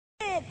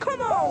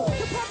Come on,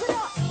 you pump it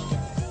up.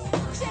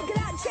 Check it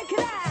out, check it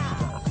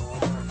out.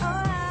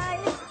 Alright.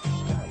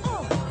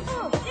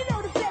 You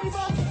know the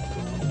flavor.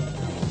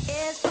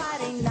 It's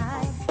Friday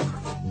night.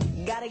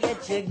 Gotta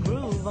get your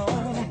groove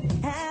on.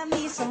 Have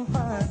me some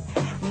fun.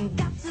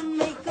 Got to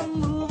make a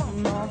move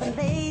on all the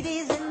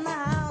ladies in the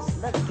house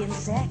looking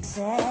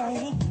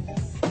sexy.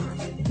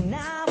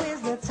 Now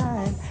is the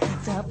time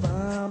to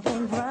bump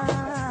and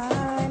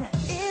grind.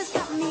 It's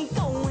got me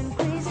going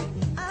crazy.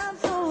 I'm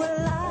so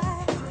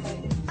alive.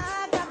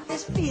 I got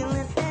this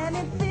feeling and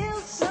it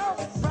feels so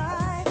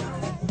right.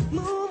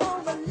 Move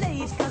over,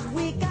 ladies, 'cause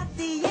we got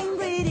the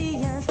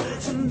ingredients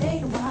to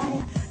make it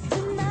right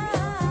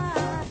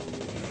tonight.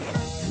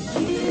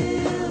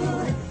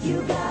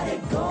 You got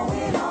it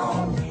going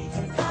on,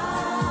 and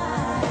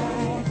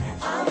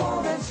I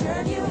wanna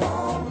turn you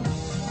on.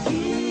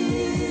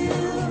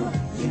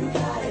 You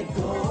got it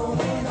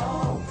going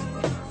on.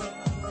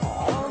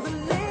 All the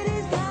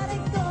ladies got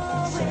it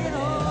going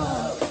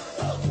on.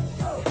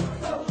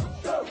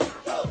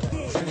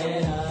 Turn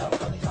it up.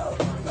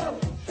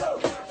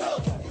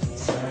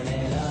 Turn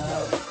it up.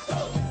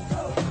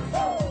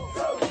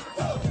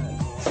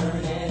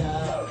 Turn it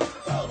up.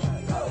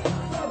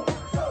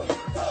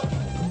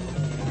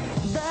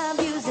 The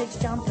music's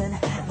jumping.